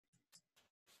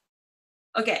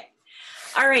Okay.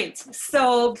 All right.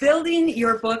 So building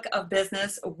your book of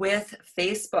business with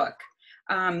Facebook.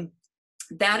 Um,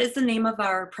 that is the name of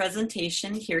our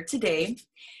presentation here today.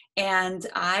 And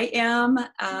I am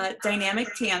Dynamic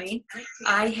Tammy.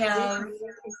 I have,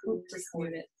 just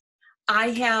mute it.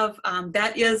 I have,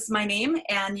 that is my name,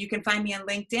 and you can find me on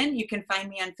LinkedIn. You can find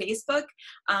me on Facebook.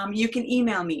 You can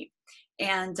email me.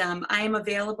 And I am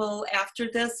available after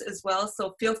this as well,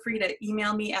 so feel free to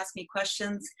email me, ask me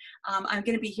questions. I'm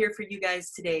going to be here for you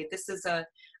guys today. This is a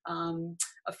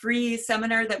free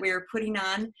seminar that we are putting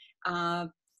on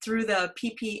through the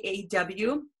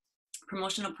PPAW,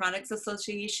 Promotional Products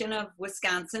Association of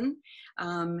Wisconsin.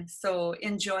 So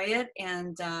enjoy it,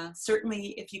 and certainly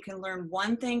if you can learn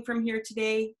one thing from here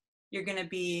today, you're going to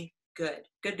be good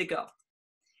to go.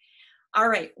 All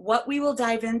right, what we will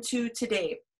dive into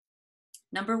today.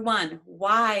 Number one,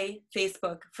 why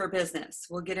Facebook for business?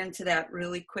 We'll get into that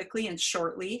really quickly and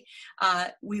shortly.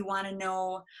 We want to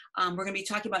know, we're going to be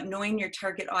talking about knowing your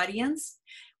target audience.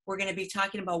 We're going to be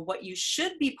talking about what you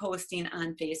should be posting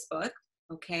on Facebook,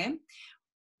 okay?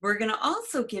 We're going to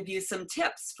also give you some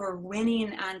tips for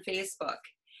winning on Facebook.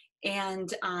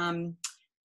 And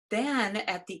then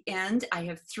at the end, I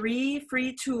have 3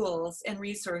 free tools and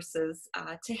resources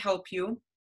to help you.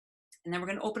 And then we're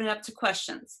going to open it up to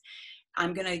questions.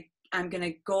 I'm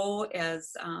gonna go as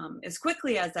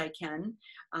quickly as I can.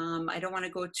 I don't want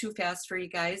to go too fast for you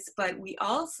guys, but we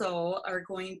also are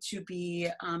going to be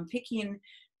picking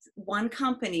one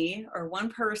company or one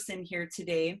person here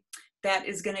today that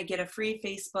is going to get a free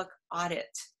Facebook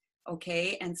audit.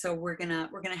 Okay, and so we're gonna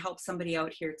help somebody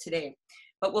out here today,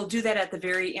 but we'll do that at the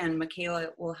very end.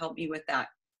 Michaela will help me with that.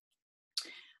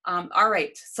 All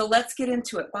right, so let's get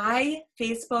into it. Why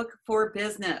Facebook for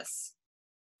business?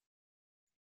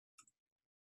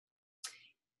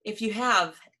 If you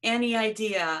have any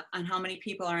idea on how many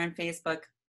people are on Facebook,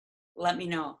 let me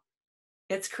know.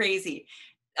 It's crazy.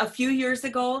 A few years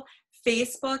ago,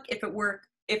 Facebook, if it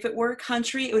were a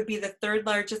country, it would be the 3rd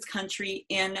largest country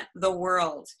in the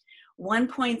world.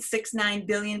 1.69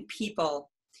 billion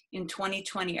people in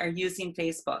 2020 are using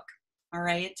Facebook. All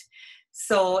right.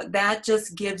 So that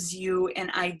just gives you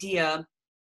an idea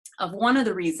of one of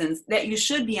the reasons that you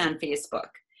should be on Facebook.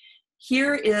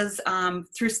 Here is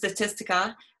through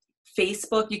Statistica,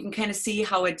 Facebook, you can kind of see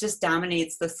how it just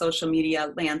dominates the social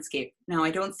media landscape. Now,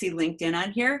 I don't see LinkedIn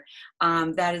on here.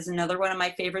 That is another one of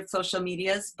my favorite social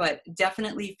medias, but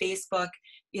definitely Facebook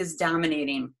is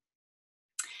dominating.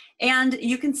 And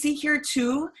you can see here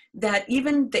too that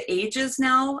even the ages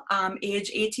now, age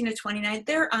 18 to 29,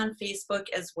 they're on Facebook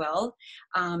as well.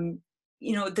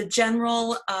 You know, the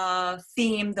general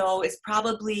theme though is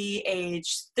probably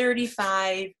age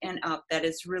 35 and up that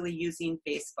is really using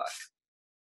Facebook.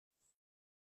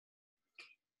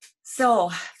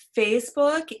 So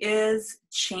Facebook is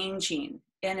changing,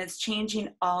 and it's changing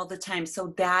all the time.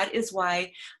 So that is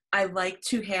why I like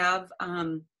to have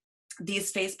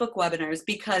these Facebook webinars,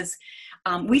 because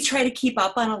we try to keep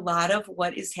up on a lot of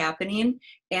what is happening,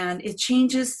 and it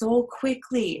changes so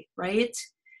quickly, right?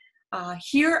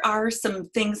 Here are some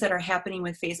things that are happening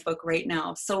with Facebook right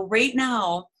now. So right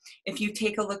now, if you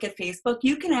take a look at Facebook,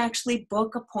 you can actually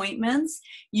book appointments.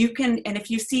 You can, and if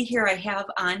you see here, I have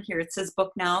on here, it says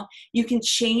book now. You can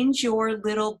change your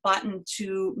little button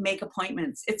to make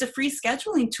appointments. It's a free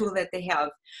scheduling tool that they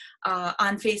have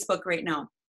on Facebook right now.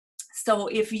 So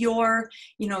if you're,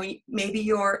 you know, maybe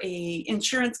you're a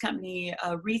insurance company,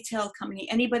 a retail company,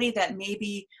 anybody that may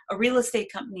be a real estate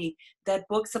company that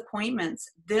books appointments,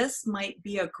 this might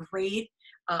be a great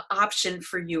option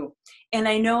for you. And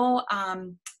I know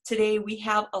today we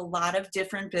have a lot of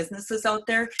different businesses out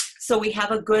there. So we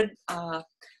have a good,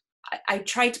 I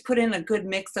tried to put in a good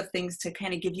mix of things to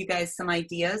kind of give you guys some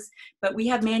ideas, but we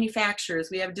have manufacturers,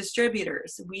 we have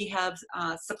distributors, we have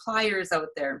suppliers out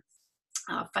there.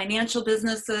 Financial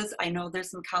businesses. I know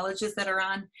there's some colleges that are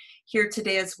on here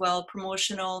today as well,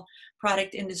 promotional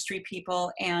product industry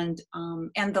people, and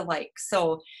the like.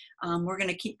 So we're going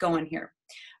to keep going here.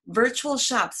 Virtual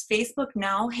shops. Facebook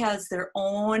now has their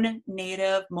own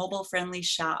native mobile-friendly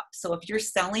shop. So if you're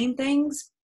selling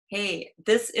things, hey,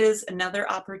 this is another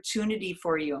opportunity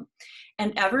for you.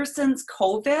 And ever since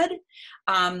COVID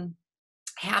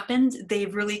happened,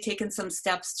 they've really taken some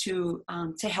steps to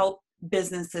help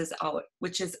businesses out,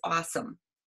 which is awesome.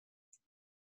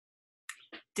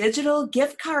 Digital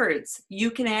gift cards.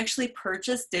 You can actually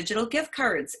purchase digital gift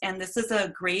cards, and this is a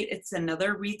great, it's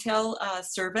another retail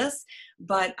service,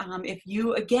 but if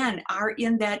you, again, are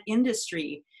in that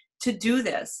industry to do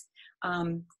this,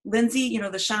 Lindsay, you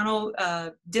know, the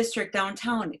Shawano district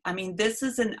downtown, I mean, this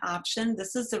is an option.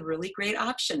 This is a really great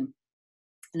option,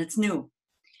 and it's new.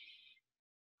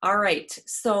 All right,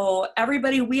 so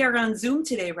everybody, we are on Zoom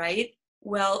today, right?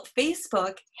 Well,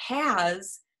 Facebook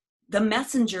has the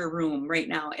messenger room right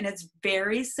now, and it's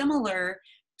very similar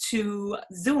to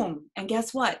Zoom. And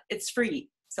guess what? It's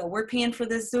free. So we're paying for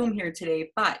this Zoom here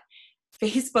today, but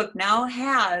Facebook now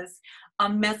has a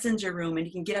messenger room, and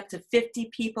you can get up to 50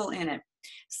 people in it.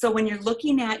 So when you're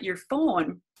looking at your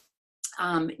phone,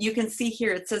 you can see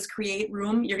here, it says create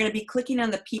room. You're going to be clicking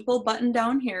on the people button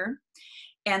down here.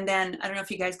 And then, I don't know if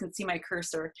you guys can see my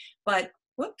cursor, but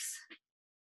whoops,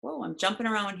 whoa, I'm jumping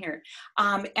around here.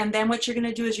 And then what you're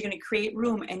gonna do is you're gonna create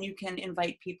room, and you can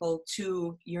invite people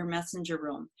to your messenger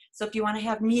room. So if you wanna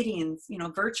have meetings, you know,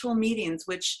 virtual meetings,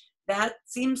 which that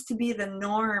seems to be the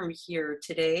norm here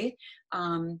today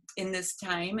in this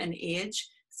time and age.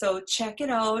 So check it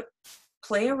out,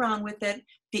 play around with it.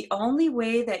 The only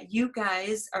way that you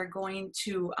guys are going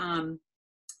to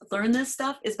learn this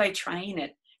stuff is by trying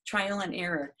it. Trial and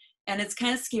error. And it's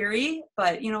kind of scary,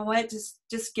 but you know what? Just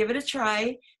give it a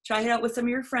try. Try it out with some of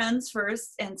your friends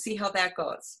first and see how that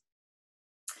goes.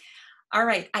 All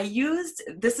right,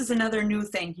 this is another new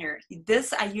thing here.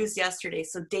 This I used yesterday,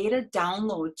 so data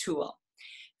download tool.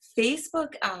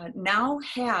 Facebook now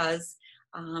has,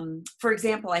 for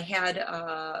example, I had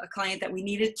a client that we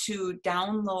needed to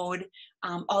download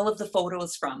all of the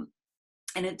photos from.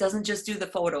 And it doesn't just do the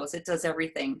photos, it does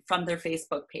everything from their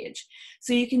Facebook page.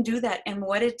 So you can do that, and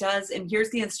what it does, and here's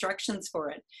the instructions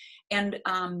for it. And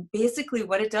basically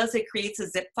what it does, it creates a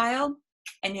zip file,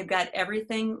 and you've got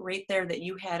everything right there that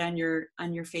you had on your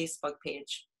Facebook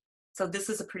page. So this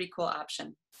is a pretty cool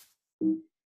option.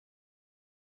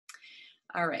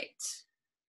 All right.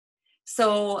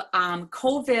 So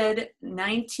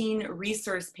COVID-19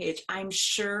 resource page, I'm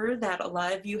sure that a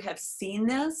lot of you have seen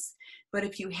this, but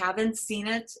if you haven't seen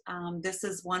it, this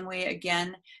is one way,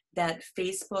 again, that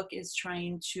Facebook is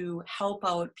trying to help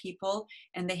out people,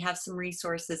 and they have some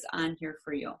resources on here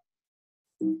for you.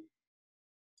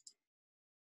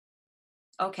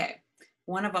 Okay,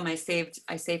 one of them I saved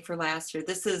for last year.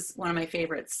 This is one of my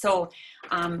favorites. So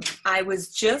I was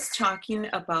just talking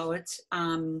about,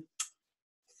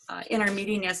 in our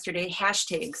meeting yesterday,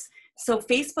 hashtags. So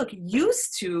Facebook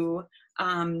used to,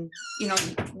 you know,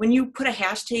 when you put a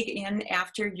hashtag in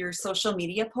after your social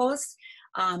media post,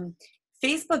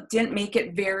 Facebook didn't make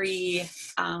it very,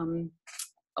 I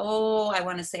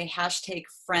want to say hashtag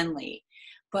friendly.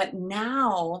 But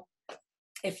now,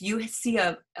 if you see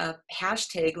a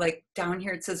hashtag, like down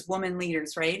here it says woman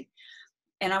leaders, right?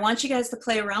 And I want you guys to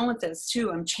play around with this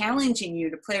too. I'm challenging you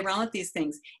to play around with these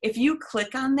things. If you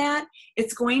click on that,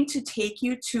 it's going to take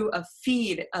you to a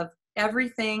feed of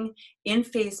everything in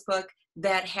Facebook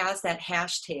that has that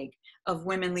hashtag of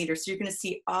women leaders. So you're going to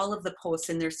see all of the posts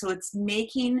in there. So it's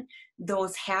making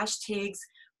those hashtags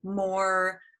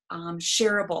more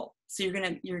shareable. So you're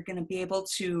going to be able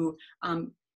to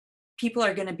people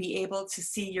are going to be able to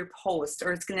see your post,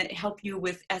 or it's going to help you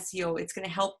with SEO. It's going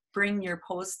to help bring your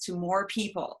post to more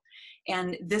people.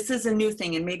 And this is a new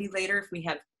thing. And maybe later, if we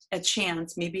have a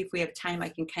chance, maybe if we have time, I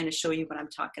can kind of show you what I'm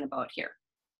talking about here.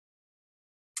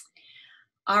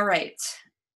 All right.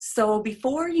 So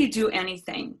before you do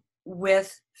anything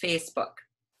with Facebook,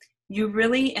 you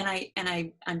really,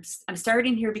 I'm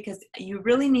starting here because you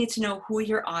really need to know who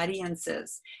your audience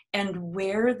is and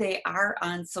where they are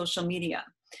on social media.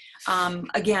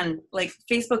 Again, like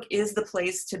Facebook is the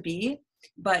place to be,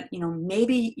 but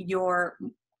maybe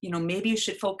maybe you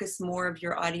should focus more of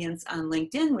your audience on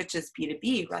LinkedIn, which is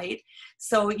B2B, right?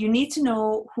 So you need to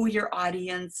know who your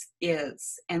audience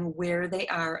is and where they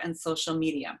are on social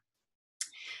media.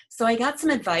 So I got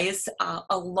some advice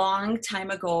a long time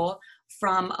ago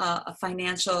from a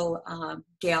financial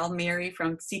gal, Mary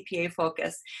from CPA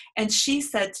Focus. And she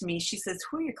said to me, she says,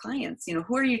 who are your clients?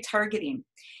 Who are you targeting?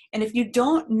 And if you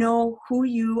don't know who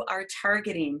you are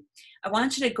targeting, I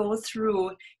want you to go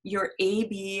through your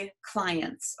AB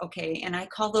clients, okay? And I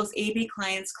call those AB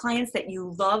clients, clients that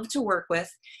you love to work with,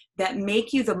 that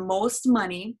make you the most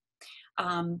money,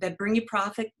 that bring you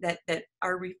profit, that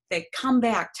come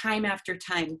back time after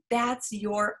time. That's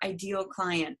your ideal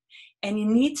client. And you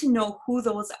need to know who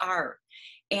those are.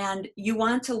 And you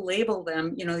want to label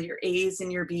them, your A's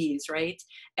and your B's, right?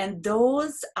 And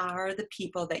those are the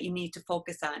people that you need to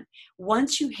focus on.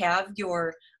 Once you have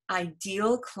your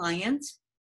ideal client,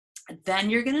 then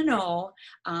you're gonna know,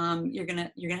 you're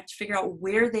gonna have to figure out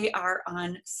where they are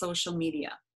on social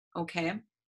media, okay?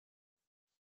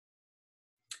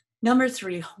 Number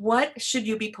 3, what should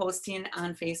you be posting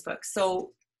on Facebook?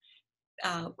 So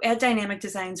at Dynamic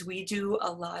Designs, we do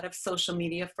a lot of social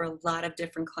media for a lot of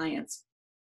different clients.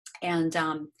 And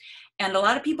a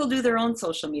lot of people do their own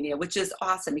social media, which is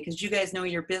awesome because you guys know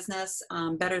your business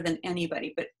better than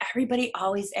anybody. But everybody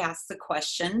always asks the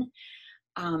question,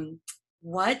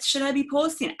 what should I be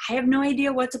posting? I have no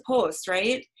idea what to post,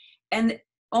 right? And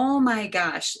oh my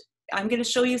gosh, I'm going to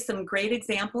show you some great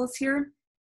examples here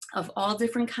of all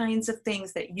different kinds of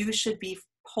things that you should be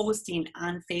posting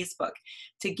on Facebook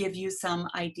to give you some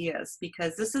ideas,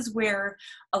 because this is where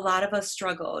a lot of us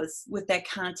struggle, is with that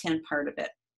content part of it.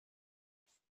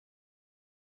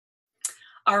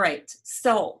 All right,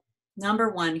 so number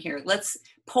one here, let's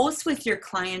post with your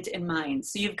client in mind.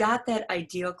 So you've got that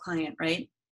ideal client, right?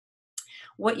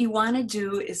 What you want to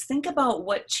do is think about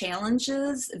what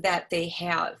challenges that they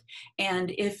have.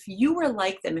 And if you were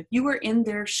like them, if you were in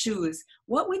their shoes,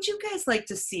 what would you guys like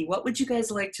to see? What would you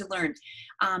guys like to learn?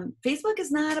 Facebook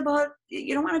is not about,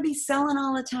 you don't want to be selling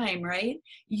all the time, right?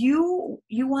 You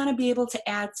want to be able to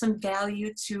add some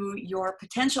value to your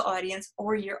potential audience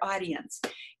or your audience.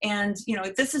 And, you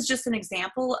know, this is just an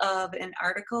example of an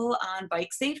article on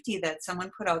bike safety that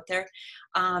someone put out there.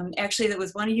 Actually, that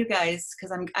was one of you guys,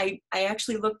 because I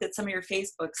actually looked at some of your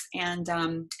Facebooks and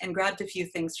grabbed a few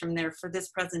things from there for this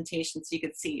presentation so you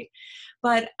could see.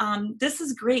 But this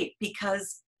is great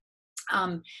because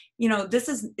you know, this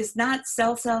is not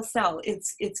sell.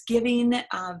 It's giving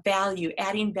value,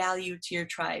 adding value to your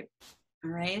tribe.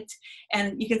 All right,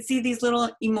 and you can see these little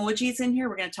emojis in here.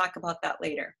 We're going to talk about that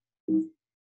later.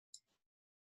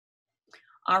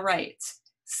 All right,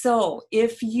 so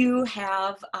if you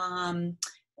have,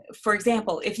 for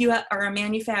example, if you are a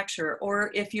manufacturer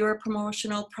or if you're a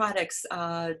promotional products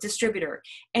distributor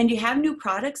and you have new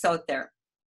products out there,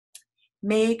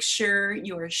 make sure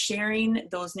you are sharing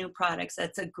those new products.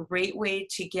 That's a great way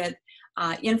to get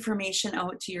information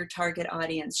out to your target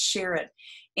audience. Share it.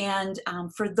 And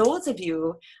for those of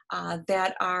you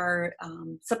that are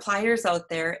suppliers out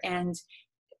there, and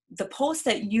the posts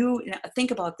that you,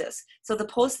 think about this, so the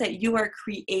posts that you are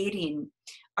creating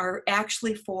are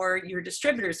actually for your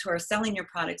distributors who are selling your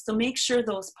products. So make sure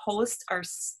those posts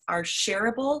are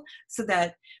shareable, so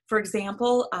that, for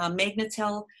example,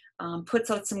 Magnetel puts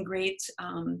out some great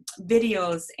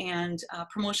videos and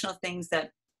promotional things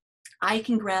that I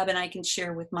can grab and I can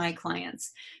share with my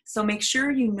clients. So make sure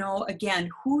you know,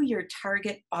 again, who your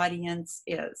target audience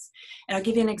is. And I'll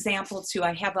give you an example too.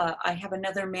 I have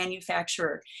another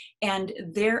manufacturer, and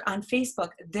they're on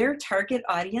Facebook. Their target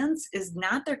audience is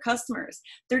not their customers.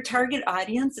 Their target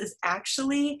audience is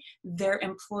actually their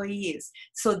employees.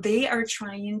 So they are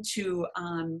trying to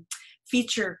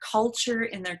feature culture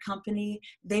in their company.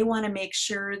 They want to make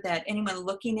sure that anyone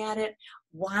looking at it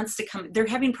wants to come. They're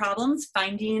having problems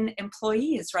finding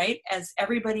employees, right? As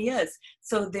everybody is.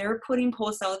 So they're putting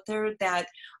posts out there that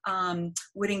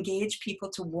would engage people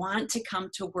to want to come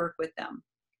to work with them.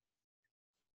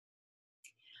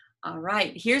 All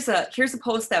right, here's a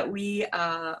post that we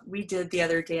did the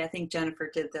other day. I think Jennifer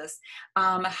did this.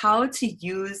 How to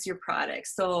use your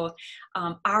products. So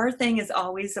our thing is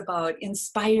always about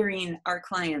inspiring our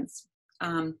clients.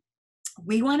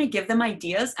 We want to give them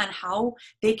ideas on how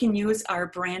they can use our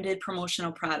branded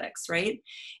promotional products, right?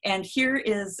 And here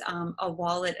is a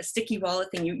wallet, a sticky wallet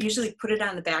thing. You usually put it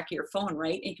on the back of your phone,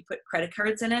 right? And you can put credit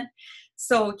cards in it.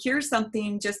 So here's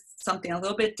something, just something a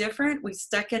little bit different. We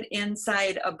stuck it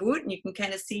inside a boot, and you can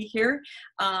kind of see here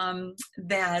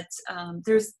that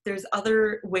there's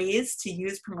other ways to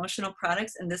use promotional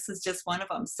products, and this is just one of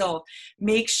them. So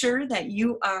make sure that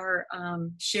you are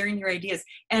sharing your ideas.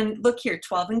 And look here,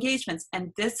 12 engagements.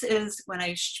 And this is, when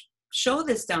I show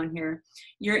this down here,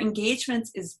 your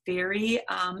engagements is very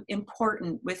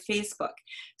important with Facebook.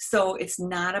 So it's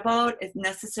not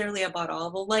necessarily about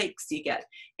all the likes you get.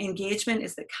 Engagement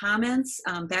is the comments,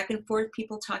 back and forth,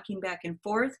 people talking back and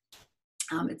forth.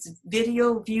 It's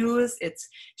video views, it's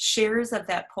shares of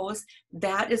that post.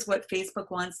 That is what Facebook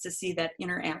wants to see, that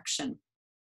interaction.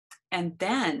 And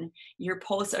then your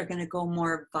posts are going to go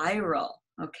more viral,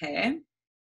 okay?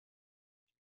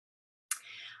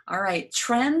 All right,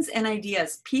 trends and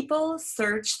ideas. People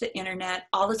search the internet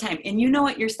all the time, and you know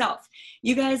it yourself.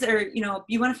 You guys are, you know,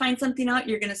 you want to find something out,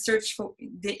 you're going to search for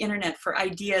the internet for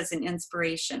ideas and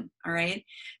inspiration, all right?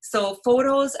 So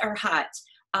photos are hot.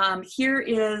 Here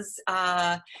is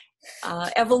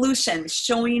Evolution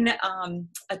showing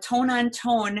a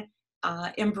tone-on-tone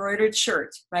embroidered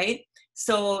shirt, right?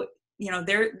 So, you know,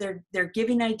 they're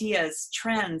giving ideas,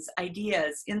 trends,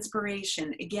 ideas,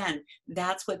 inspiration. Again,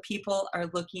 that's what people are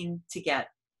looking to get.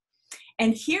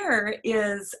 And here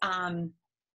is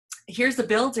here's a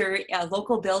builder, a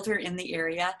local builder in the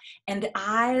area, and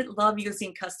I love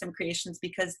using custom creations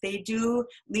because they do,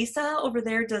 Lisa over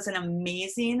there does an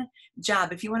amazing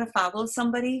job. If you want to follow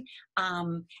somebody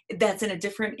that's in a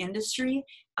different industry,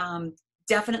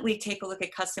 definitely take a look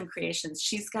at custom creations.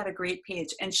 She's got a great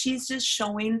page, and she's just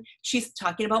showing, she's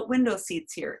talking about window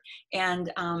seats here, and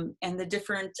the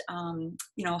different,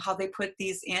 you know, how they put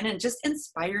these in, and just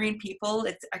inspiring people.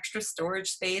 It's extra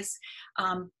storage space.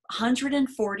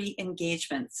 140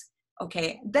 engagements.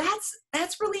 Okay,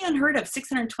 that's really unheard of.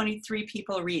 623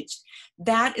 people reached.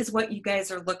 That is what you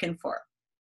guys are looking for.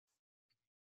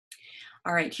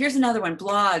 All right, here's another one,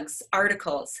 blogs,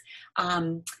 articles.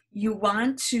 You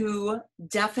want to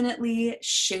definitely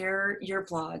share your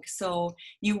blog. So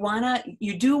you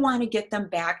do want to get them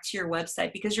back to your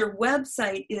website, because your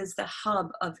website is the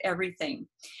hub of everything.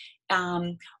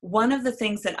 One of the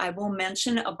things that I will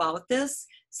mention about this,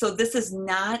 so this is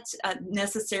not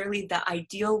necessarily the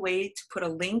ideal way to put a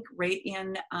link right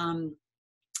in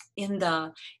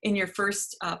your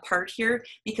first part here,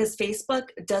 because Facebook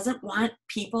doesn't want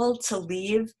people to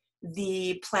leave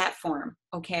the platform.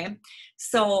 Okay,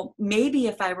 so maybe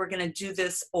if I were going to do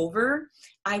this over,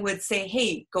 I would say,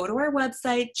 hey, go to our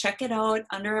website, check it out.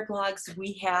 Under our blogs,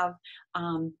 we have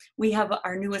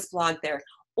our newest blog there.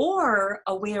 Or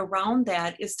a way around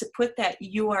that is to put that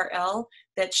URL,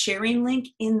 that sharing link,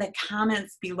 in the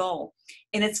comments below,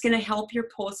 and it's going to help your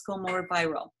post go more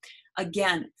viral.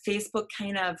 Again, Facebook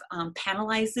kind of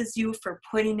penalizes you for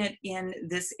putting it in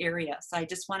this area. So I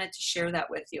just wanted to share that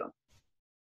with you.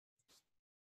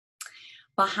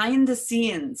 Behind the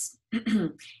scenes.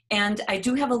 And I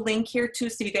do have a link here too,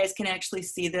 so you guys can actually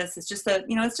see this. It's just a,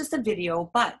 it's just a video,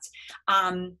 but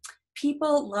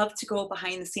people love to go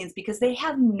behind the scenes because they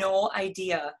have no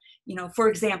idea, for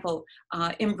example,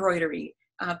 embroidery.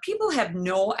 People have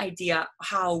no idea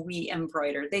how we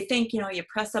embroider. They think, you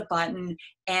press a button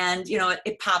and,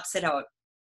 it pops it out.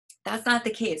 That's not the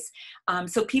case.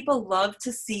 So people love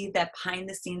to see that behind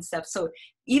the scenes stuff. So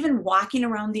even walking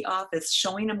around the office,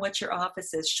 showing them what your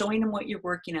office is, showing them what you're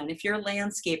working on. If you're a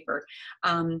landscaper,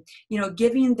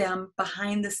 giving them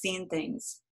behind the scene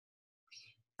things.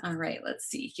 All right, let's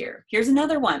see here. Here's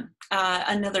another one,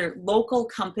 another local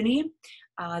company.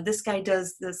 This guy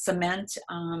does the cement,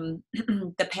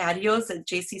 the patios at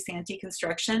JC Santee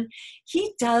Construction.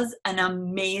 He does an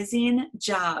amazing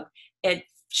job at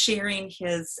sharing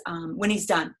his, when he's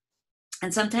done.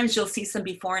 And sometimes you'll see some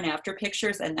before and after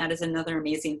pictures, and that is another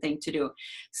amazing thing to do.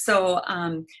 So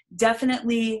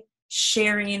definitely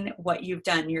sharing what you've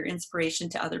done, your inspiration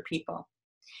to other people.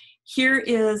 Here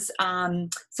is some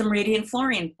radiant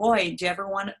flooring. Boy, do you ever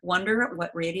wonder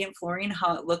what radiant flooring,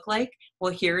 how it looked like?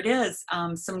 Well, here it is.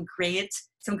 Some great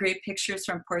pictures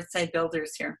from Portside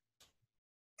Builders here.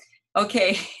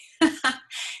 Okay,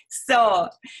 so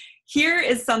here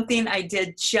is something I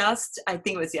did just, I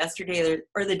think it was yesterday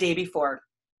or the day before.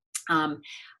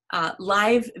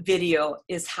 Live video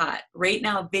is hot. Right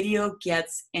now, video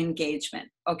gets engagement.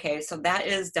 Okay, so that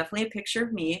is definitely a picture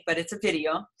of me, but it's a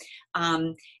video.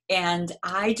 And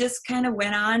I just kind of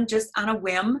went on just on a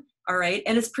whim, all right?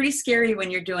 And it's pretty scary when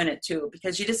you're doing it too,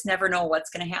 because you just never know what's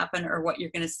gonna happen or what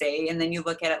you're gonna say. And then you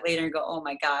look at it later and go, oh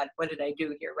my God, what did I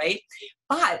do here, right?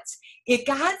 But it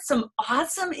got some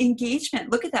awesome engagement.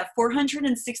 Look at that,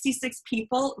 466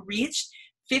 people reached,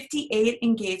 58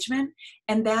 engagement,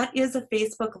 and that is a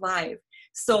Facebook Live.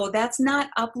 So that's not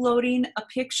uploading a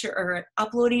picture or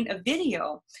uploading a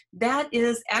video. That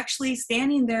is actually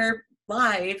standing there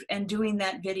live and doing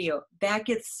that video. That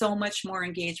gets so much more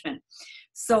engagement.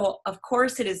 So of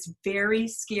course it is very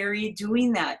scary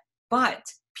doing that, but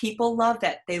people love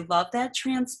that. They love that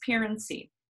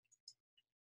transparency.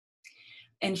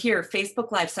 And here,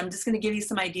 Facebook Live. So I'm just going to give you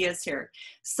some ideas here.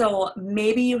 So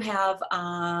maybe you have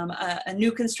a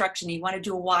new construction. You want to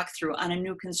do a walkthrough on a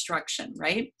new construction,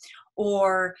 right?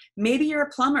 Or maybe you're a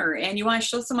plumber and you want to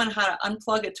show someone how to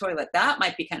unplug a toilet. That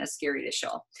might be kind of scary to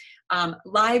show.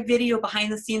 Live video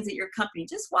behind the scenes at your company,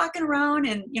 just walking around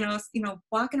and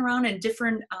walking around in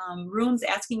different rooms,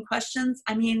 asking questions.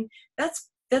 I mean,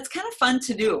 that's kind of fun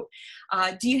to do.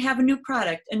 Do you have a new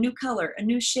product, a new color, a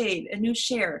new shade, a new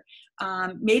share?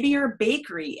 Maybe you're a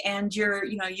bakery and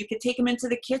you could take them into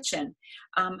the kitchen.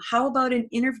 How about an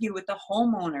interview with the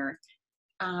homeowner?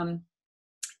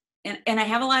 And I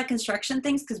have a lot of construction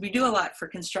things because we do a lot for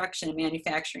construction and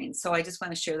manufacturing. So I just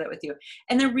want to share that with you.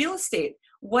 And then real estate.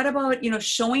 What about,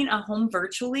 showing a home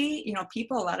virtually?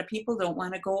 A lot of people don't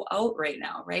want to go out right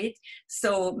now, right?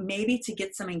 So maybe to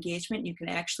get some engagement, you can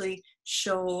actually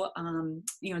show,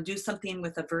 do something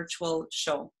with a virtual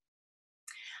show.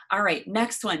 All right,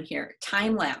 next one here,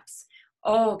 time lapse.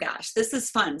 Oh gosh, this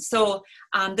is fun. So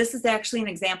this is actually an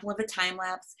example of a time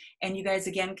lapse, and you guys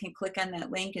again can click on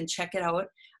that link and check it out.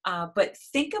 But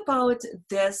think about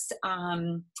this,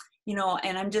 you know,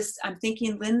 and I'm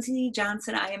thinking Lindsay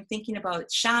Johnson. I am thinking about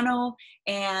Shano,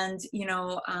 and you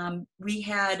know, we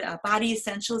had Body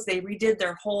Essentials. They redid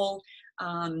their whole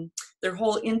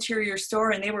interior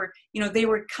store, and they were, you know, they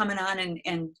were coming on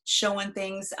and showing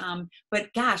things.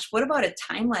 But gosh, what about a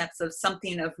time lapse of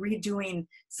something, of redoing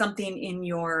something in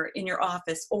your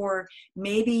office? Or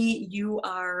maybe you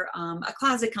are a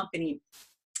closet company,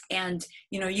 and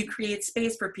you know, you create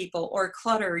space for people, or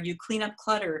clutter, you clean up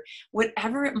clutter,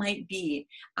 whatever it might be.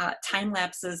 Time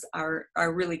lapses are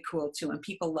really cool too, and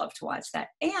people love to watch that.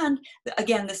 And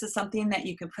again, this is something that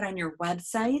you can put on your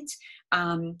website.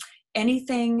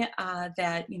 Anything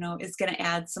that, you know, is going to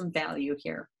add some value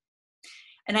here.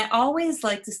 And I always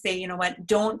like to say, you know what,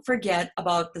 don't forget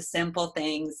about the simple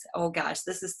things. Oh gosh,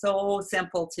 this is so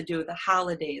simple to do. The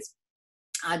holidays,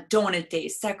 Donut Day,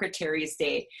 Secretary's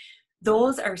Day.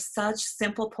 Those are such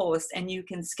simple posts, and you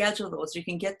can schedule those. You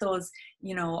can get those,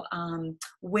 you know,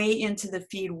 way into the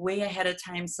feed, way ahead of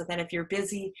time, so that if you're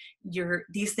busy,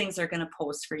 these things are going to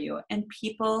post for you. And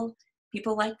people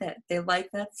like that. They like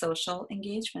that social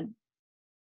engagement.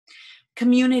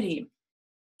 Community.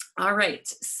 All right.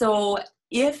 So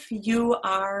if you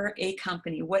are a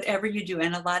company, whatever you do,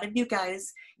 and a lot of you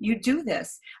guys, you do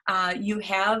this, you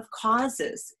have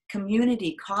causes,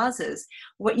 community causes.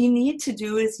 What you need to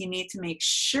do is you need to make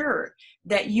sure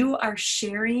that you are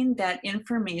sharing that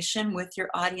information with your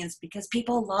audience, because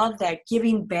people love that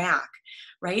giving back,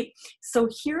 right? So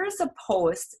here's a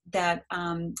post that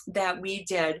we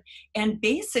did, and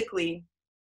basically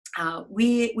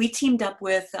we teamed up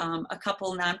with a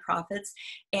couple nonprofits,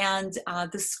 and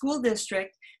the school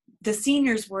district, the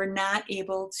seniors were not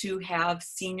able to have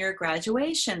senior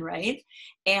graduation, right?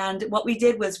 And what we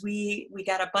did was we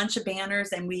got a bunch of banners,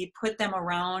 and we put them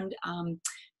around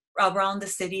the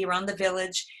city, around the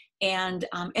village, and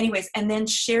anyways, and then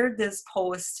shared this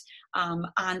post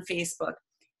on Facebook.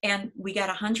 And we got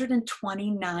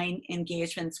 129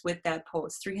 engagements with that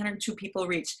post, 302 people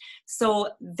reached. So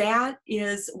that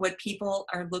is what people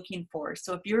are looking for.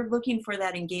 So if you're looking for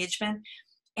that engagement,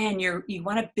 and you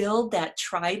want to build that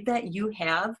tribe that you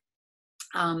have,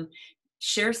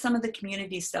 share some of the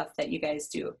community stuff that you guys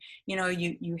do. You know,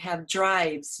 you have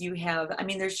drives, you have, I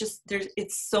mean,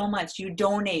 it's so much. You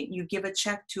donate, you give a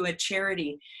check to a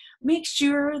charity. Make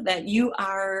sure that you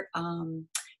are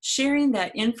sharing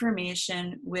that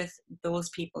information with those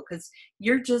people, because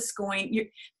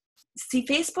see,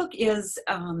 Facebook is,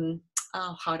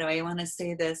 how do I want to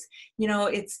say this? You know,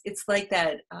 it's like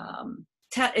that,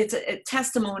 it's a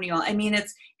testimonial. I mean,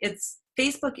 it's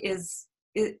Facebook is,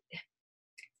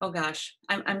 oh gosh,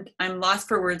 I'm lost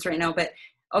for words right now, but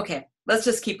okay, let's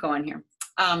just keep going here.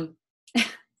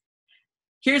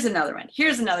 Here's another one.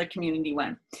 Here's another community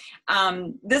one.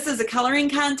 This is a coloring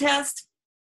contest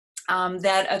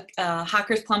that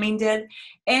Hawker's Plumbing did,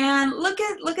 and look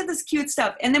at this cute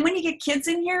stuff. And then when you get kids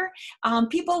in here,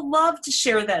 people love to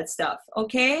share that stuff.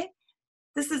 Okay,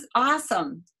 this is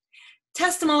awesome.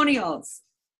 Testimonials.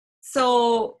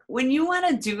 So when you want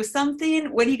to do something,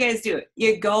 what do you guys do?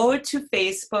 You go to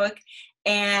Facebook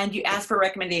and you ask for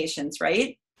recommendations,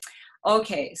 right?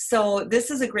 Okay, so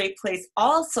this is a great place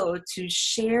also to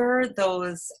share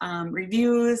those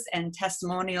reviews and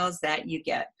testimonials that you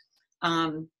get.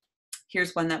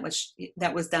 Here's one that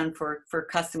was done for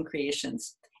Custom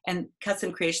Creations, and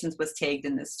Custom Creations was tagged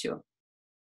in this too.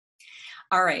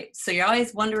 All right, so you're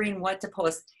always wondering what to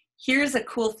post. Here's a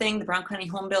cool thing the Brown County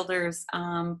Home Builders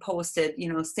posted,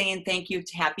 you know, saying thank you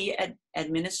to Happy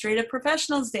Administrative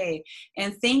Professionals Day,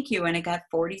 and thank you, and it got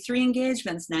 43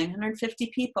 engagements,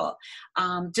 950 people.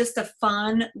 Just a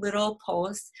fun little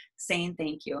post saying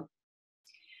thank you.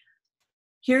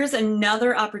 Here's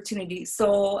another opportunity.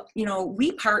 So, you know,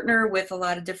 we partner with a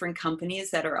lot of different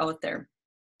companies that are out there.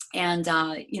 And,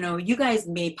 you know, you guys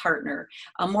may partner.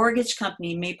 A mortgage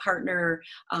company may partner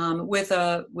with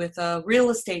a real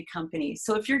estate company.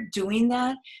 So if you're doing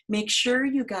that, make sure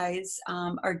you guys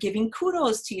are giving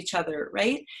kudos to each other,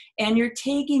 right? And you're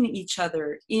tagging each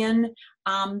other in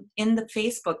the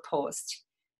Facebook post.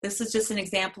 This is just an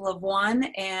example of one.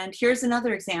 And here's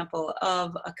another example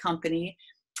of a company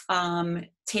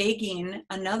tagging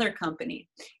another company.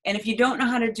 And if you don't know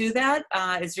how to do that,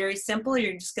 it's very simple.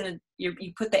 You're just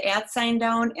you put the @ sign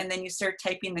down, and then you start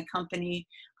typing the company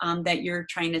that you're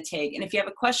trying to tag. And if you have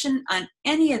a question on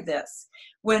any of this,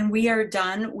 when we are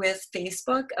done with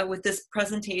Facebook, with this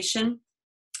presentation,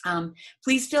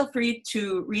 please feel free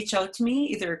to reach out to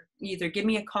me, either give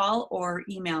me a call or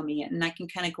email me, and I can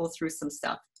kind of go through some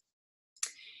stuff.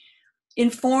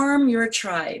 Inform your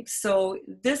tribe. So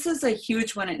this is a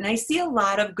huge one, and I see a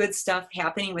lot of good stuff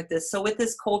happening with this. So with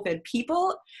this COVID,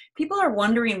 people are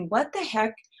wondering what the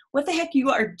heck you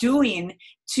are doing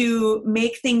to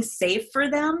make things safe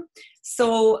for them.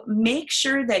 So make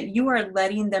sure that you are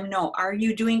letting them know. Are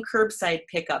you doing curbside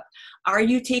pickup? Are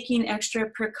you taking extra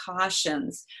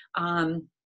precautions?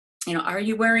 You know,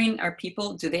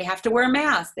 do they have to wear a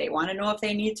mask? They want to know if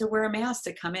they need to wear a mask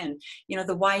to come in. You know,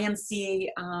 the YMCA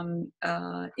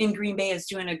in Green Bay is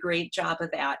doing a great job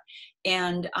of that.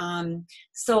 And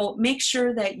so make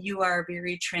sure that you are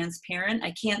very transparent.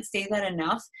 I can't say that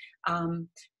enough.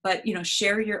 But, you know,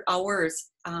 share your hours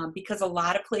because a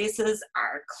lot of places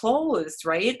are closed,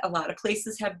 right? A lot of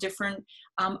places have different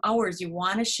hours. You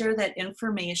want to share that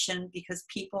information because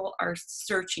people are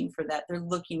searching for that. They're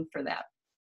looking for that.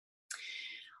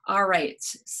 All right,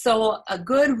 so a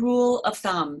good rule of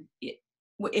thumb,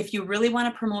 if you really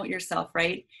want to promote yourself,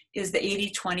 right, is the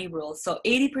 80-20 rule. So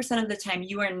 80% of the time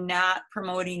you are not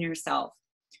promoting yourself,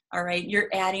 all right? You're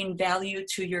adding value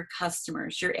to your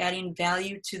customers. You're adding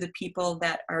value to the people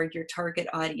that are your target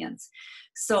audience.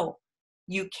 So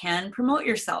you can promote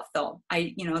yourself though.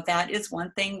 You know, that is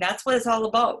one thing. That's what it's all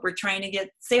about. We're trying to get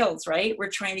sales, right? We're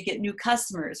trying to get new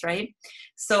customers, right?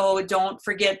 So don't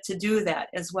forget to do that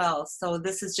as well. So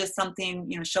this is just something,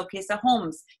 you know, Showcase the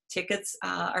Homes tickets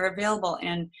are available.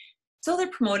 And so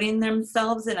they're promoting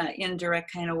themselves in an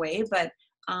indirect kind of way, but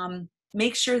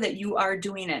make sure that you are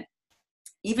doing it.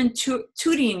 Even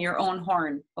tooting your own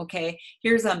horn. Okay,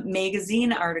 here's a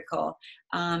magazine article.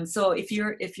 So if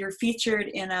you're featured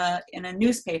in a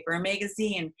newspaper, a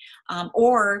magazine,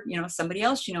 or you know somebody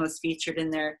else you know is featured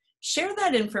in there, share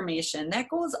that information. That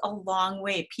goes a long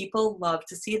way. People love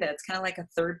to see that. It's kind of like a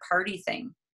third party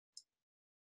thing.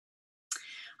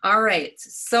 All right,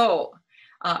 so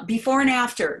before and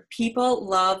after. People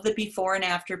love the before and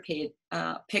after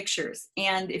pictures.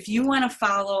 And if you want to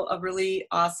follow a really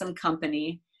awesome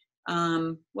company,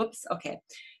 is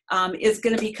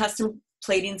going to be Custom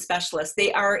Plating Specialist.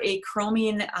 They are a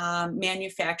chroming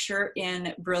manufacturer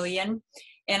in Brillion.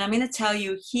 And I'm going to tell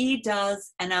you, he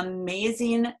does an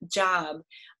amazing job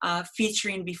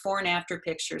featuring before and after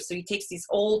pictures. So he takes these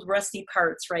old rusty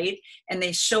parts, right? And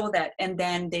they show that, and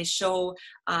then they show,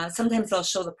 sometimes they'll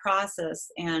show the process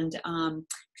and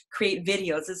create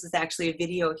videos. This is actually a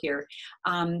video here.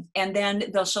 And then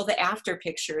they'll show the after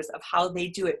pictures of how they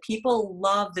do it. People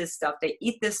love this stuff. They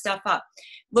eat this stuff up.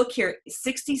 Look here,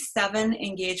 67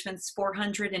 engagements,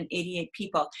 488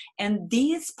 people. And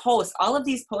these posts, all of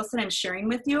these posts that I'm sharing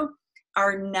with you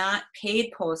are not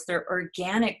paid posts. They're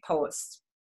organic posts.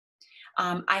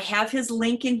 I have his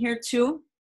link in here too.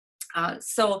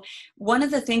 So one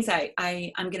of the things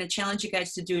I'm going to challenge you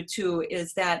guys to do too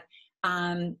is that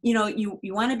you know, you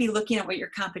want to be looking at what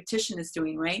your competition is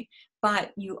doing, right?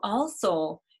 But you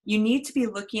need to be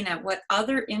looking at what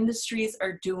other industries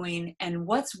are doing and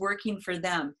what's working for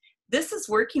them. This is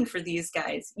working for these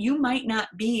guys. You might not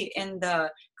be in the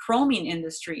chroming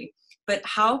industry, but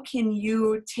how can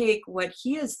you take what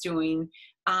he is doing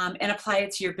and apply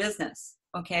it to your business?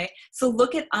 Okay, so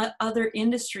look at other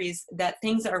industries that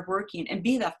things are working and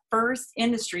be the first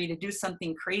industry to do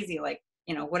something crazy, like,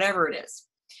 you know, whatever it is.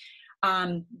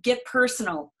 Get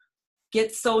personal,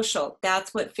 get social.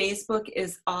 That's what Facebook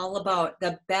is all about.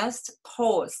 The best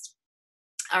posts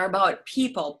are about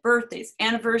people, birthdays,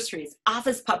 anniversaries,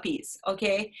 office puppies,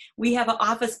 okay? We have an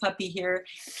office puppy here.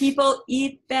 People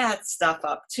eat that stuff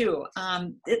up too.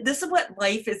 This is what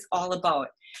life is all about.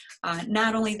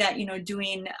 Not only that, you know,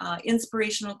 doing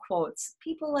inspirational quotes.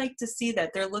 People like to see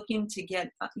that. They're looking to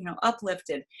get, you know,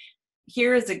 uplifted.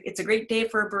 It's a great day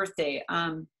for a birthday.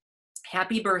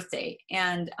 Happy birthday.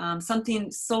 And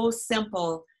something so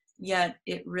simple, yet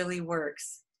it really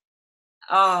works.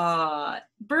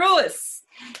 Bruce,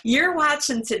 you're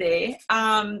watching today.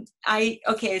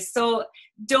 Okay, so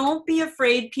don't be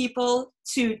afraid, people,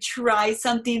 to try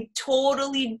something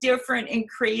totally different and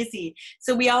crazy.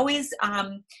 So we always,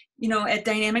 you know, at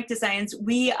Dynamic Designs,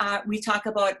 we talk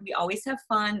about, we always have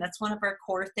fun. That's one of our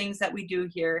core things that we do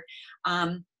here.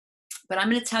 But I'm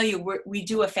going to tell you, we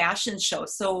do a fashion show.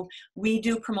 So we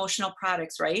do promotional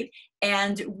products, right?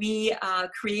 And we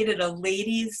created a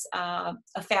ladies a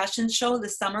fashion show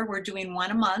this summer. We're doing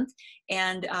one a month.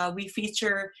 And we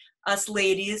feature us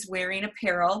ladies wearing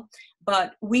apparel.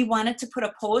 But we wanted to put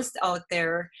a post out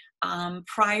there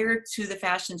prior to the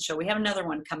fashion show. We have another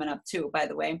one coming up too, by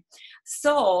the way.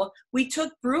 So we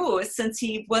took Bruce, since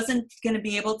he wasn't going to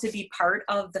be able to be part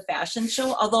of the fashion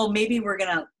show, although maybe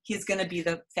he's going to be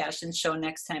the fashion show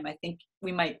next time. I think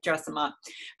we might dress him up.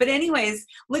 But anyways,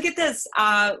 look at this.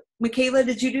 Michaela,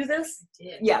 did you do this? I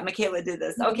did. Yeah, Michaela did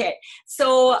this. Okay.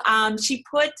 So she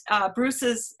put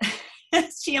Bruce's,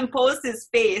 she imposed his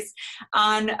face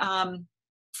on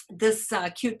this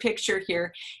cute picture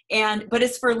here, but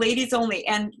it's for ladies only.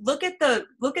 And look at the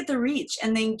reach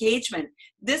and the engagement.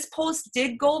 This post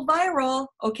did go viral.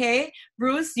 Okay,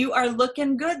 Bruce, you are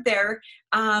looking good there.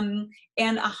 And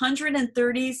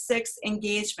 136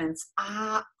 engagements.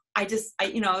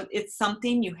 It's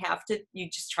something you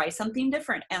just try something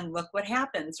different and look what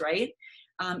happens, right?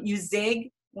 You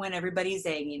zig when everybody's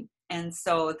zagging. And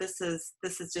so this is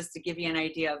just to give you an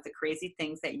idea of the crazy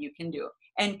things that you can do.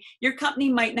 And your company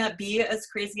might not be as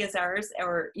crazy as ours,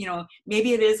 or,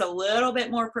 maybe it is a little bit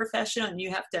more professional and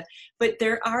you have to, but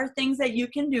there are things that you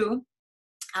can do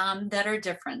that are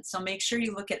different. So make sure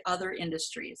you look at other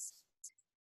industries.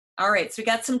 All right, so we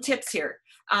got some tips here.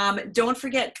 Don't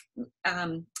forget,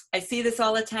 I see this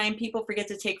all the time, people forget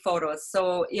to take photos.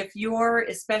 So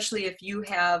especially if you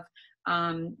have,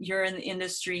 you're in the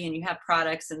industry and you have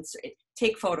products, and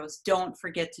take photos. Don't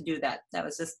forget to do that. That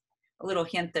was just a little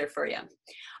hint there for you.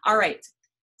 All right.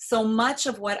 So much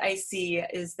of what I see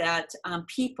is that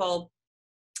people,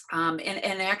 and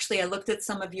actually I looked at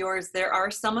some of yours, there are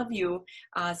some of you,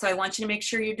 so I want you to make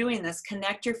sure you're doing this.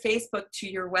 Connect your Facebook to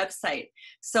your website.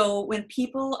 So when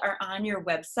people are on your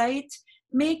website,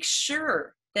 make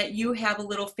sure that you have a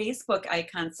little Facebook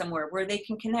icon somewhere where they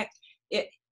can connect it,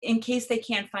 in case they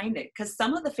can't find it, because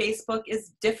some of the Facebook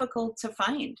is difficult to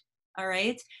find. All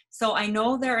right. So I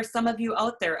know there are some of you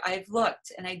out there. I've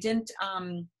looked and I didn't,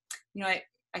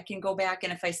 I can go back,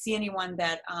 and if I see anyone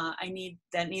that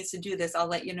that needs to do this, I'll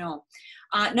let you know.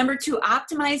 Number 2,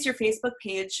 optimize your Facebook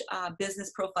page,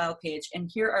 business profile page.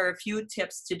 And here are a few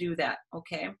tips to do that.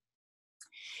 Okay.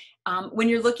 When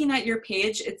you're looking at your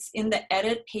page, it's in the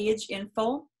edit page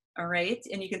info. All right.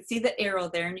 And you can see the arrow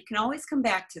there, and you can always come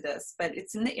back to this, but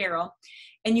it's in the arrow.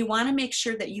 And you want to make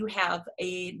sure that you have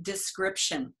a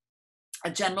description, a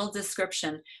general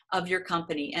description of your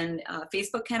company. And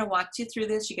Facebook kind of walks you through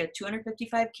this. You get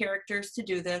 255 characters to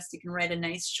do this. You can write a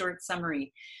nice short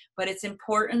summary, but it's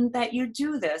important that you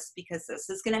do this because this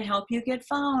is going to help you get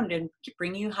found and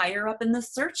bring you higher up in the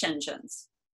search engines.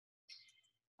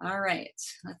 All right,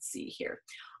 let's see here.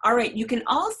 All right, you can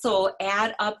also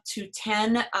add up to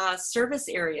 10 service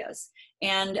areas,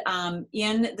 and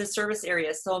in the service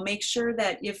area. So make sure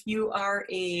that if you are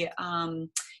a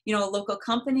local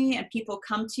company and people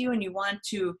come to you and you want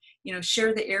to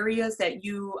share the areas that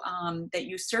you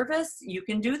service, you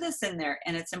can do this in there,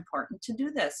 and it's important to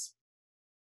do this.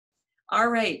 All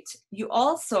right, you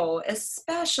also,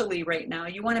 especially right now,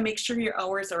 you want to make sure your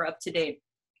hours are up to date.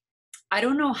 I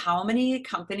don't know how many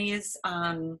companies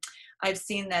I've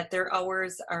seen that their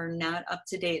hours are not up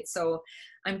to date. So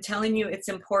I'm telling you, it's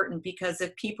important, because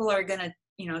if people are going to,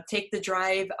 take the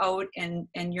drive out and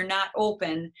you're not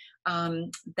open,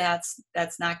 that's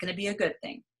not going to be a good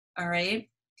thing. All right.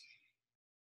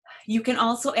 You can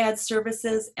also add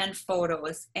services and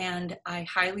photos, and I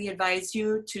highly advise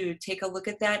you to take a look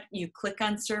at that. You click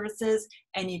on services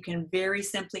and you can very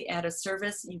simply add a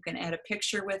service. You can add a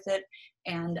picture with it,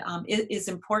 and it is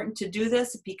important to do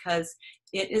this because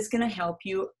it is going to help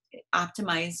you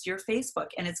optimize your Facebook,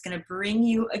 and it's going to bring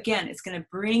you, again, it's going to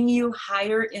bring you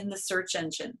higher in the search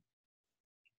engine.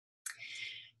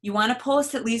 You want to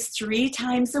post at least 3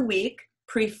 times a week,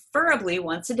 preferably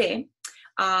once a day.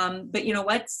 But you know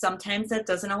what? Sometimes that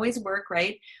doesn't always work,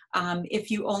 right?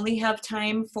 If you only have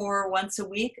time for once a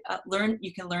week,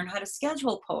 you can learn how to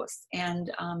schedule posts.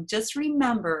 And just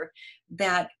remember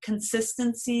that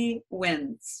consistency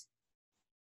wins.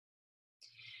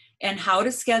 And how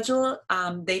to schedule,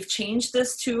 they've changed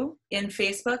this too in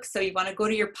Facebook. So you want to go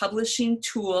to your publishing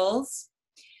tools.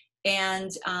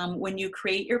 And when you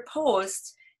create your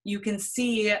post, you can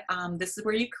see this is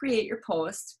where you create your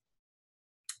post.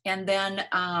 And then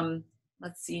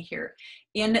let's see here,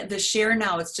 in the share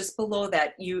now, it's just below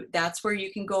that. That's where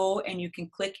you can go and you can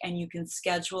click and you can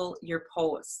schedule your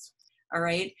post. All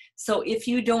right. So if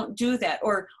you don't do that,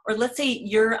 or let's say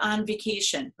you're on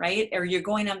vacation, right? Or you're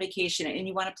going on vacation and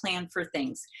you want to plan for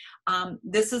things.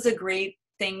 This is a great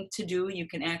thing to do. You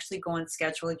can actually go and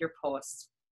schedule your posts.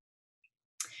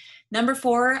 Number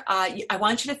 4, I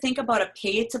want you to think about a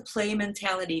pay-to-play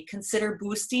mentality. Consider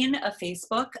boosting a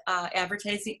Facebook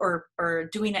advertising or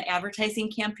doing an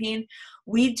advertising campaign.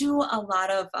 We do a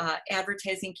lot of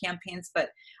advertising campaigns, but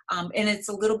and it's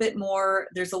a little bit more,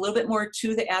 there's a little bit more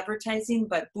to the advertising,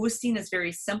 but boosting is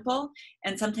very simple.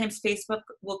 And sometimes Facebook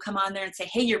will come on there and say,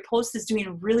 hey, your post is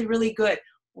doing really, really good.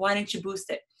 Why don't you boost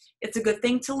it? It's a good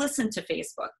thing to listen to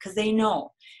Facebook because they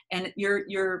know. And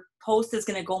your post is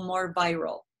going to go more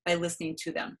viral by listening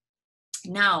to them.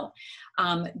 Now,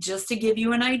 just to give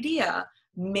you an idea,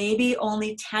 maybe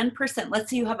only 10%,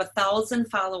 let's say you have 1,000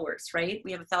 followers, right?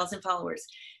 We have 1,000 followers.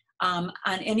 On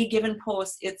any given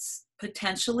post, it's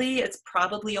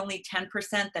probably only 10%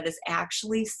 that is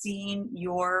actually seeing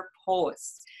your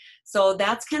post. So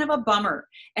that's kind of a bummer.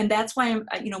 And that's why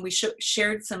we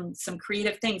shared some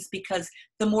creative things, because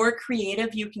the more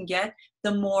creative you can get,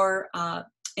 the more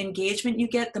engagement you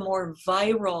get, the more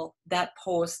viral that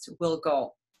post will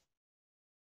go.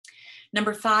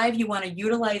 Number 5, you want to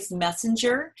utilize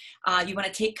Messenger. You want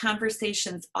to take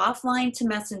conversations offline to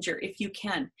Messenger if you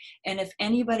can. And if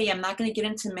anybody, I'm not going to get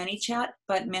into ManyChat,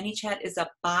 but ManyChat is a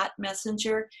bot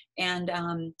messenger. And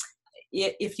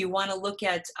if you want to look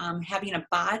at having a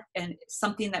bot and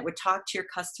something that would talk to your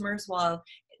customers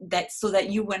so that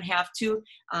you wouldn't have to,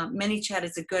 ManyChat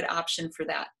is a good option for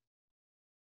that.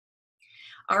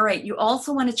 All right, you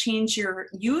also want to change your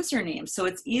username so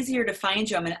it's easier to find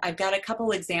you. I've got a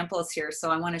couple examples here, so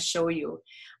I want to show you.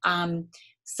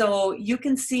 So you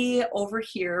can see over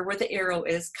here where the arrow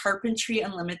is, Carpentry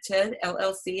Unlimited,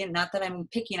 LLC, and not that I'm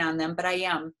picking on them, but I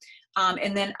am.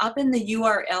 And then up in the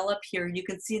URL up here, you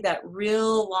can see that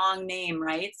real long name,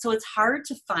 right? So it's hard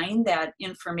to find that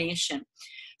information.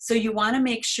 So you want to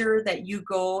make sure that you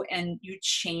go and you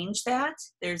change that.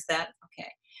 There's that, okay.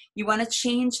 You want to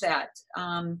change that.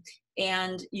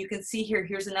 And you can see here,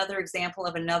 here's another example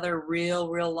of another real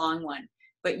long one.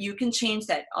 But you can change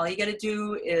that. All you got to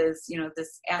do is,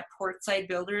 this at Portside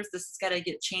Builders, this has got to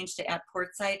get changed to at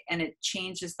Portside, and it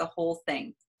changes the whole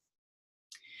thing.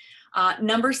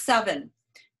 Number 7,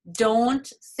 don't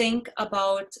think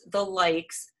about the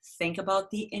likes, think about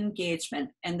the engagement.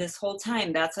 And this whole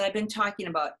time, that's what I've been talking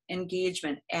about,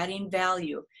 engagement, adding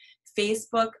value.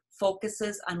 Facebook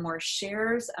focuses on more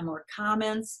shares and more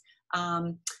comments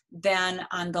than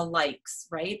on the likes,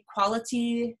 right?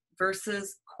 Quality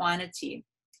versus quantity.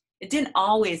 It didn't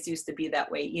always used to be that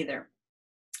way either.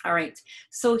 All right,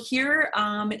 so here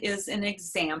is an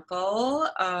example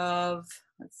of,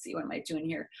 let's see, what am I doing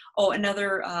here? Oh,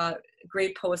 another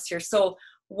great post here. So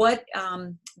what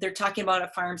they're talking about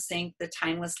at Farm Sync, the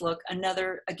timeless look,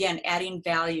 another, again, adding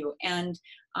value. And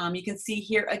you can see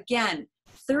here, again,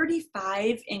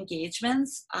 35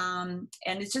 engagements, and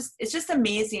it's just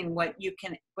amazing what you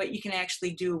can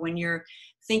actually do when you're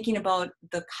thinking about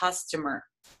the customer.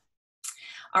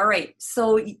 All right,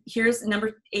 so here's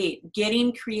number 8,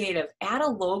 getting creative. Add a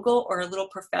logo or a little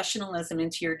professionalism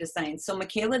into your design. So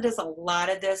Michaela does a lot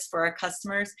of this for our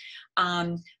customers,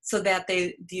 so that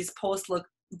these posts look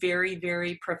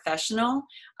very professional.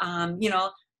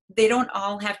 They don't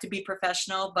all have to be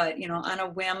professional, but on a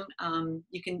whim,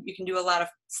 you can do a lot of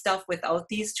stuff without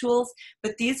these tools.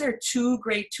 But these are 2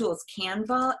 great tools,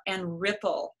 Canva and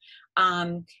Ripple.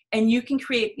 And you can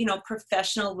create,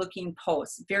 professional looking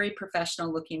posts, very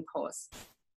professional looking posts.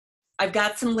 I've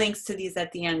got some links to these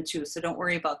at the end too, so don't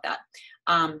worry about that.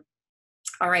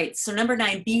 All right, so number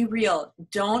 9, be real.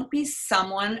 Don't be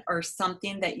someone or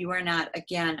something that you are not.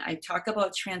 Again, I talk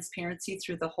about transparency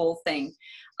through the whole thing.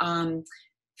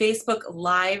 Facebook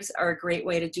Lives are a great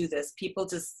way to do this. People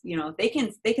just, they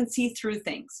can see through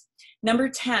things. Number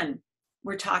 10,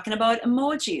 we're talking about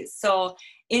emojis. So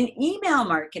in email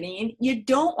marketing, you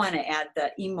don't want to add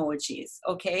the emojis,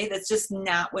 okay? That's just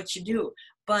not what you do.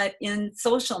 But in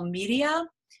social media,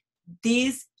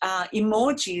 these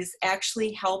emojis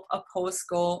actually help a post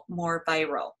go more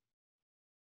viral.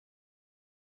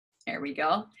 There we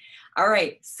go. All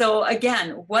right, so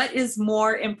again, what is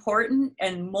more important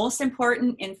and most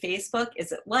important in Facebook?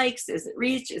 Is it likes? Is it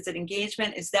reach? Is it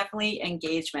engagement? It's definitely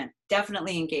engagement.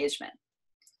 Definitely engagement.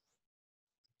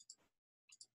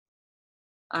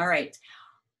 All right.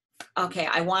 Okay,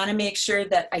 I want to make sure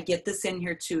that I get this in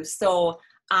here too. So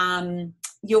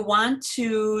you'll want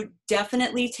to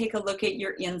definitely take a look at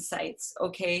your insights,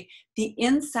 okay? The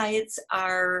insights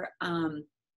are,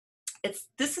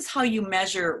 this is how you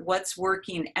measure what's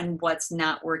working and what's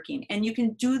not working. And you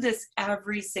can do this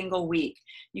every single week.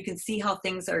 You can see how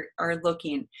things are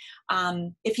looking.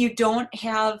 If you don't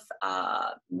have,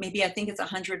 maybe I think it's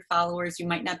 100 followers, you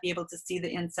might not be able to see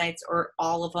the insights or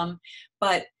all of them,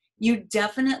 but you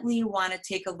definitely want to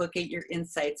take a look at your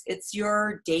insights. It's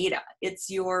your data. It's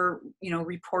your,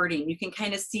 reporting. You can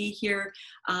kind of see here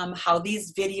how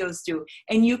these videos do,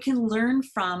 and you can learn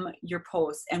from your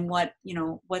posts and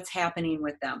what's happening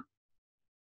with them.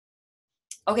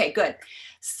 Okay, good.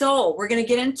 So we're going to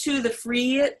get into the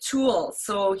free tools.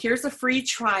 So here's a free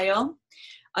trial.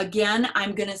 Again,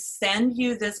 I'm going to send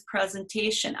you this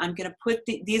presentation. I'm going to put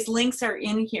these links are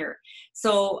in here.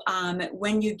 So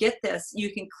when you get this,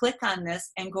 you can click on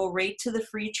this and go right to the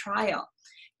free trial.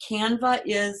 Canva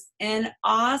is an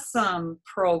awesome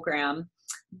program,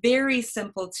 very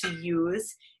simple to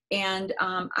use, and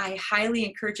I highly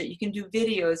encourage it. You can do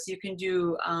videos, you can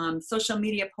do social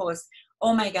media posts.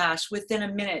 Oh my gosh, within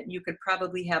a minute, you could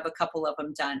probably have a couple of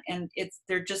them done, and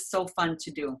they're just so fun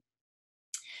to do.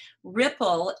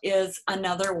 Ripple is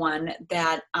another one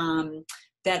that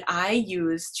that I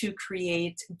use to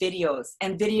create videos,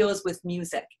 and videos with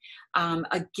music.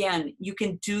 Again, you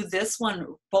can do this one,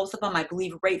 both of them, I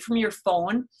believe, right from your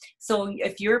phone. So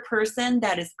if you're a person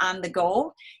that is on the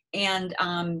go and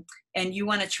you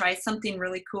want to try something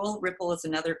really cool, Ripple is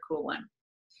another cool one.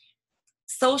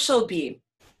 Social Bee.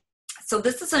 So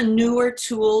this is a newer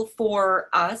tool for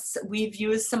us. We've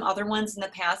used some other ones in the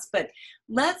past, but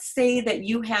let's say that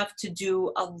you have to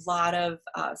do a lot of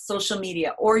social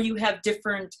media, or you have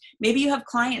maybe you have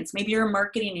clients, maybe you're a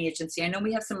marketing agency. I know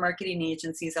we have some marketing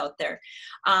agencies out there.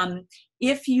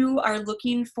 If you are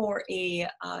looking for a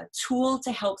tool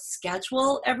to help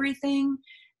schedule everything,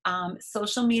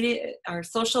 Social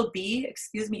Bee,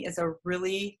 excuse me, is a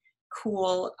really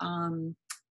cool,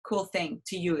 cool thing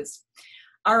to use.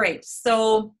 All right,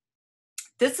 so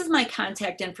this is my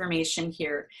contact information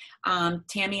here,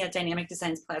 Tammy at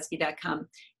dynamicdesignspulaski.com,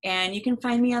 and you can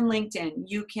find me on LinkedIn.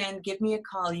 You can give me a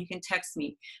call, you can text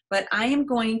me, but I am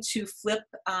going to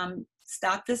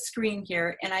stop the screen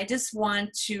here, and I just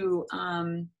want to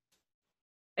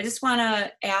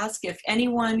ask if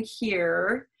anyone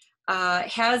here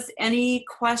has any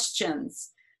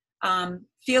questions.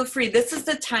 Feel free. This is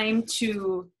the time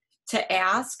to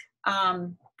ask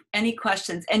any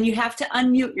questions, and you have to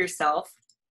unmute yourself.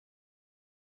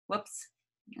 Whoops,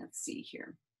 let's see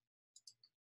here.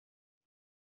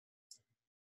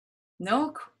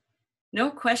 No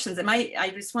questions.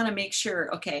 I just want to make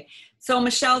sure. Okay, so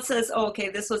Michelle says, oh, okay,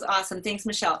 this was awesome. Thanks,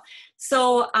 Michelle.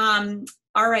 So,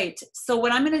 all right, so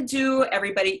what I'm going to do,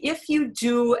 everybody, if you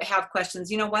do have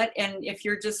questions, you know what, and if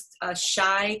you're just a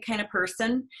shy kind of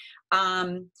person,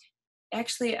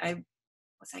 actually,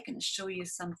 was I going to show you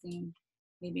something?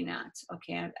 Maybe not.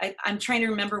 Okay, I'm trying to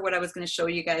remember what I was going to show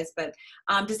you guys, but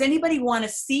does anybody want to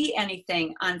see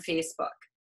anything on Facebook?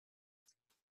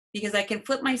 Because I can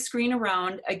flip my screen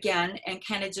around again and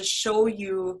kind of just show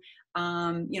you,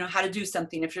 how to do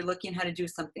something. If you're looking how to do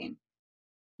something,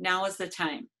 now is the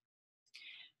time.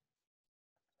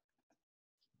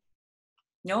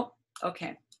 Nope.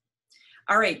 Okay.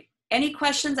 All right. Any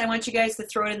questions? I want you guys to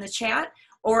throw it in the chat,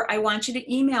 or I want you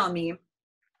to email me.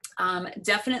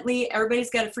 Definitely,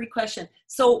 everybody's got a free question.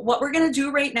 So what we're going to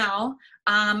do right now,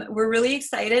 we're really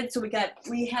excited. So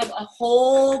we have a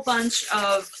whole bunch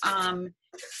of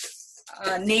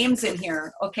names in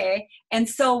here, okay? And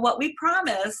so what we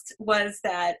promised was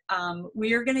that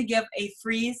we are going to give a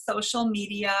free social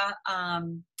media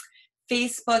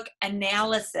Facebook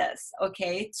analysis,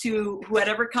 okay, to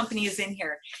whatever company is in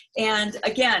here. And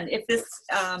again, if this,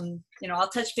 I'll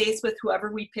touch base with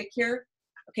whoever we pick here.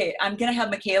 Okay, I'm gonna have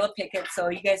Michaela pick it, so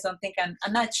you guys don't think I'm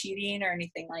not cheating or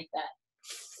anything like that.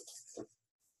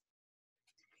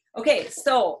 Okay,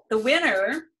 so the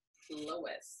winner,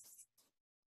 Lois.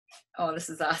 Oh, this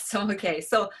is awesome. Okay,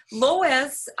 so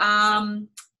Lois, Lois,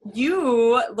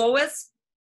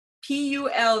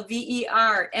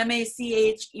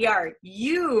 PULVERMACHER,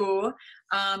 you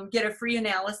get a free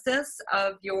analysis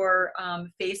of your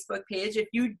Facebook page. If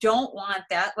you don't want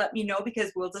that, let me know,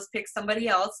 because we'll just pick somebody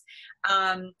else.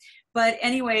 But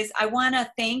anyways, I want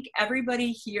to thank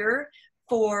everybody here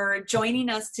for joining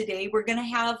us today. We're going to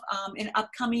have an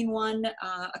upcoming one,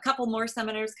 a couple more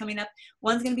seminars coming up.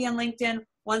 One's going to be on LinkedIn,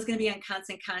 one's going to be on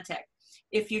Constant Contact.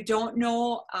 If you don't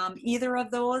know either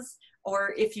of those,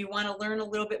 or if you want to learn a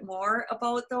little bit more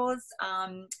about those,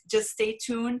 just stay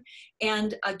tuned.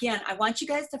 And again, I want you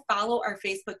guys to follow our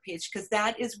Facebook page, because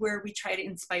that is where we try to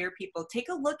inspire people. Take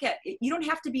a look at it. You don't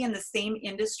have to be in the same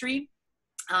industry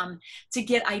to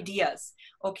get ideas.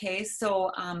 Okay,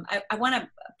 so I want to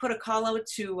put a call out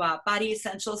to Body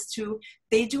Essentials too.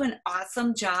 They do an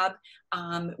awesome job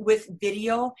with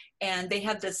video, and they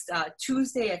have this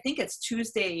Tuesday, I think it's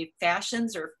Tuesday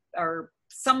fashions or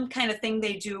some kind of thing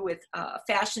they do with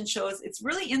fashion shows. It's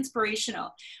really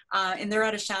inspirational, and they're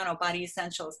out of Shawano, Body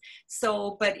Essentials.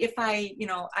 So, but if I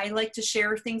like to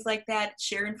share things like that,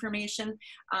 share information.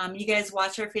 You guys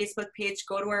watch our Facebook page,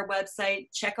 go to our website,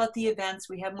 check out the events.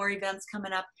 We have more events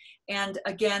coming up. And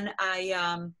again,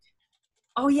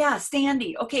 oh yeah,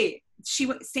 Sandy. Okay,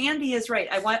 Sandy is right.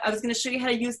 I was going to show you how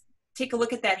to take a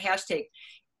look at that hashtag.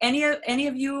 Any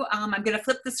of you, I'm going to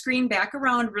flip the screen back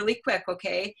around really quick,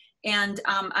 okay? And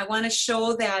I want to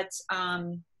show that,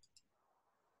 I'm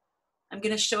going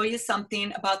to show you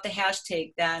something about the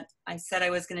hashtag that I said I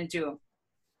was going to do.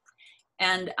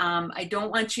 And I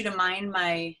don't want you to mind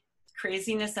my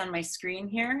craziness on my screen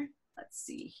here. Let's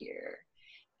see here.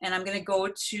 And I'm going to go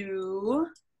to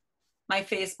my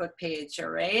Facebook page, all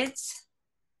right?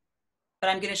 But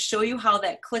I'm going to show you how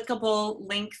that clickable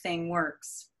link thing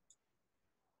works.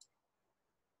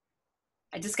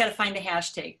 I just got to find a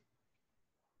hashtag.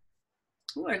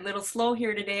 Ooh, we're a little slow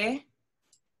here today.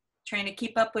 Trying to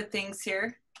keep up with things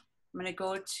here. I'm going to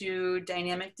go to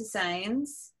Dynamic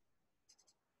Designs.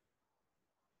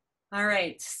 All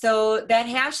right, so that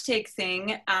hashtag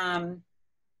thing,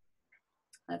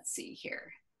 let's see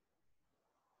here.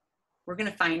 We're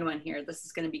going to find one here. This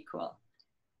is going to be cool.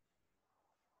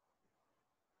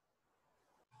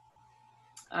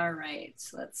 All right,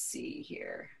 let's see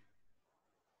here.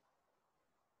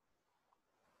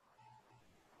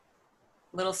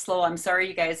 A little slow. I'm sorry,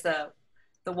 you guys. The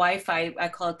Wi-Fi, I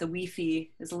call it the Wi-Fi,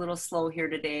 is a little slow here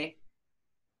today.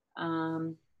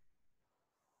 Let's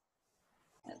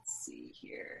see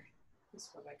here.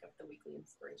 Just go back up the weekly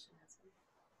inspiration.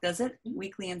 Does it?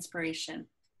 Weekly inspiration.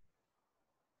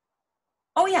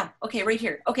 Oh yeah. Okay, right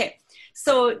here. Okay.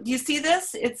 So do you see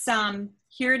this? It's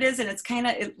here it is, and it's kind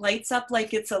of, it lights up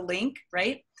like it's a link,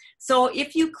 right? So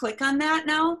if you click on that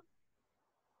now,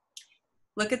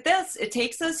 look at this. It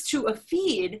takes us to a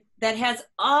feed that has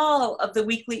all of the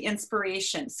weekly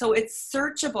inspiration. So it's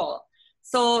searchable.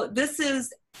 So this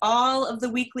is all of the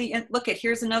weekly, look at,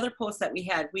 here's another post that we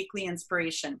had, weekly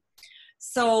inspiration.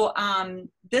 So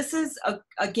this is,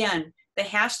 again, the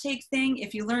hashtag thing.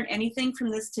 If you learn anything from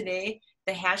this today,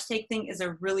 the hashtag thing is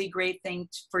a really great thing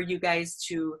for you guys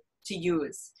to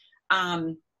use.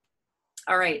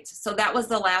 All right, so that was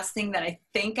the last thing that I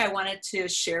think I wanted to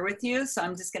share with you. So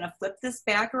I'm just gonna flip this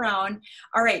back around.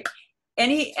 All right,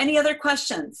 any other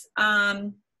questions?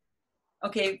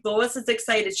 Okay, Lois is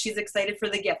excited. She's excited for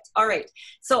the gift. All right,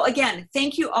 so again,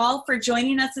 thank you all for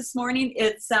joining us this morning.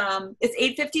 It's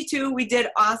 8:52, we did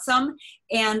awesome.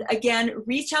 And again,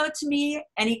 reach out to me,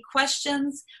 any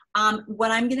questions.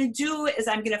 What I'm gonna do is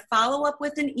I'm gonna follow up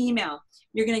with an email.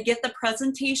 You're gonna get the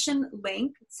presentation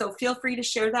link, so feel free to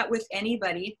share that with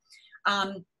anybody.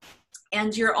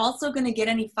 And you're also gonna get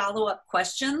any follow-up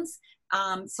questions.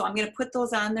 So I'm gonna put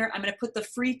those on there. I'm gonna put the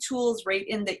free tools right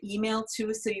in the email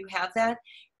too, so you have that.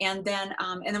 And then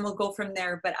we'll go from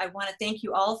there. But I wanna thank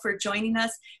you all for joining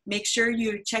us. Make sure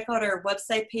you check out our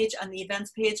website page on the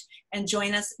events page and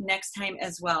join us next time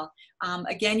as well.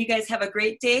 Again, you guys have a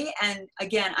great day. And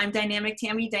again, I'm Dynamic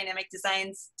Tammy, Dynamic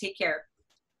Designs. Take care.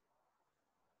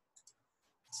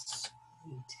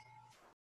 Sweet.